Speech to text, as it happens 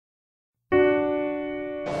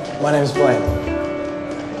My name's Blaine.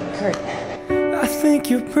 Kurt. I think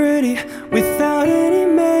you're pretty without any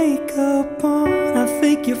makeup on. I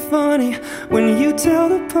think you're funny when you tell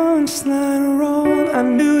the punchline wrong. I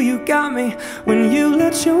knew you got me when you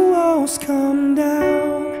let your walls come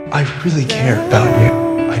down. I really care about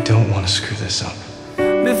you. I don't want to screw this up.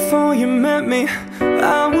 Before you met me,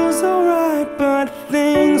 I was alright, but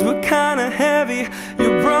things were kinda heavy.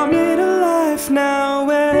 You brought me to life now.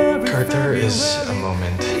 Kurt, there is a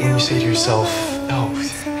moment when you say to yourself, oh,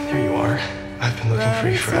 there you are. I've been looking for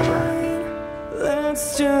you forever.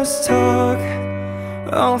 Let's just talk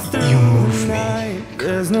all through You move the me, night. Kurt.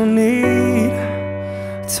 There's no need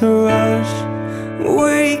to rush.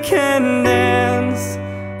 We can dance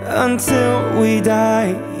until we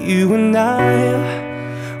die. You and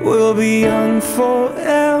I will be young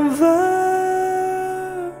forever.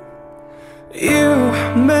 You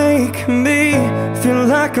make me feel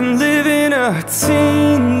like I'm living a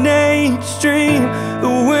teenage dream.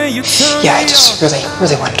 The way you turn Yeah, I just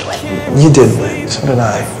really wanted to win. You did win, so did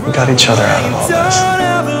I. We got each other out of all this. Don't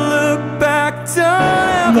ever look back,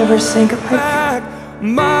 don't Never ever say goodbye. back.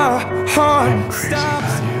 My heart I'm crazy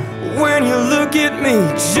stops about you. when you look at me.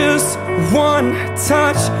 Just one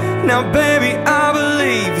touch. Now baby, I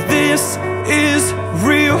believe this is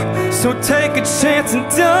real. So take a chance and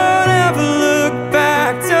don't ever look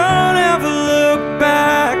back. Don't ever look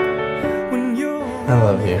back. When you're I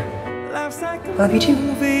love you. Love you too.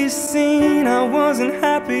 movie scene, I wasn't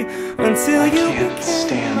happy until you can't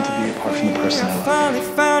stand to be apart from the person I love.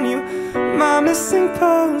 finally found you, my missing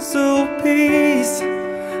puzzle piece.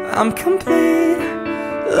 I'm complete.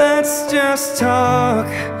 Let's just talk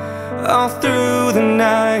all through the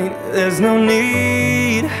night. There's no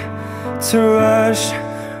need to rush.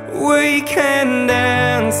 We can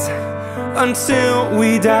dance until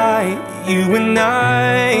we die. You and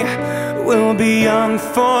I will be young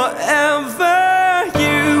forever.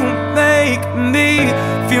 You make me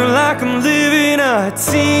feel like I'm living a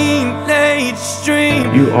teenage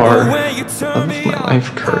dream. You are the way you the turn love of me my on.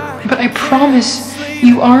 life, Kurt. But I promise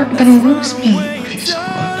you aren't gonna lose me. I love you so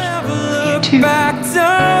much. You too. Back,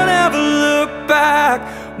 don't ever look back.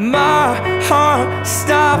 My heart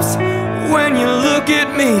stops when you look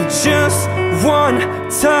at me. Just one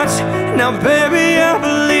touch. Now baby, I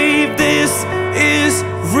believe this is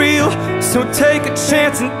real. So take a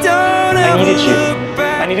chance and don't ever needed you. look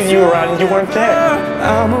back. I needed you around and you weren't there.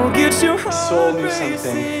 I'm gonna get your My soul knew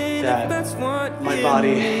something that my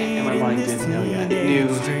body and my mind didn't know yet. It knew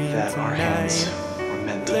that our hands were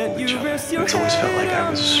meant to hold each other. It's always felt like I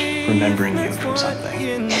was remembering you from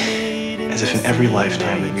something. As if in every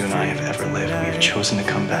lifetime that you and I have ever lived, we have chosen to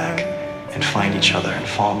come back and find each other and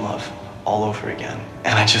fall in love all over again.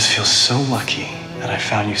 And I just feel so lucky that I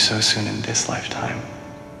found you so soon in this lifetime.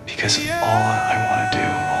 Because all I want to do,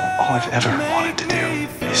 all I've ever wanted to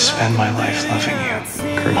do, is spend my life loving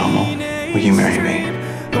you. Kurt Hummel, will you marry me?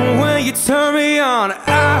 When you turn me on,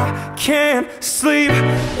 I can't sleep.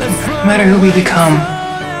 No matter who we become,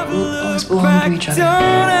 we'll always belong to each other.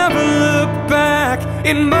 Don't ever look back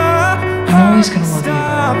in my I'm always gonna love you.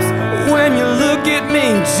 stops when you look at me.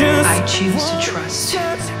 Just I choose to trust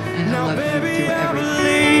and love you through everything.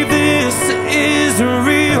 believe this is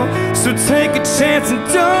real. So take a chance and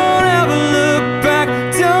don't ever look back.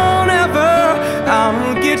 Don't ever. I'm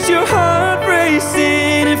gonna get your heart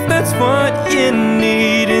racing if that's what you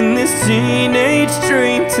need in this teenage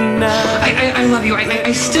dream tonight. I love you.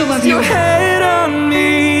 I still love you. Your head on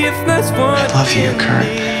me if that's what I love you, Kurt.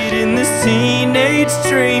 need in this teenage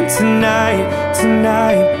dream tonight,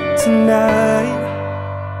 tonight, tonight.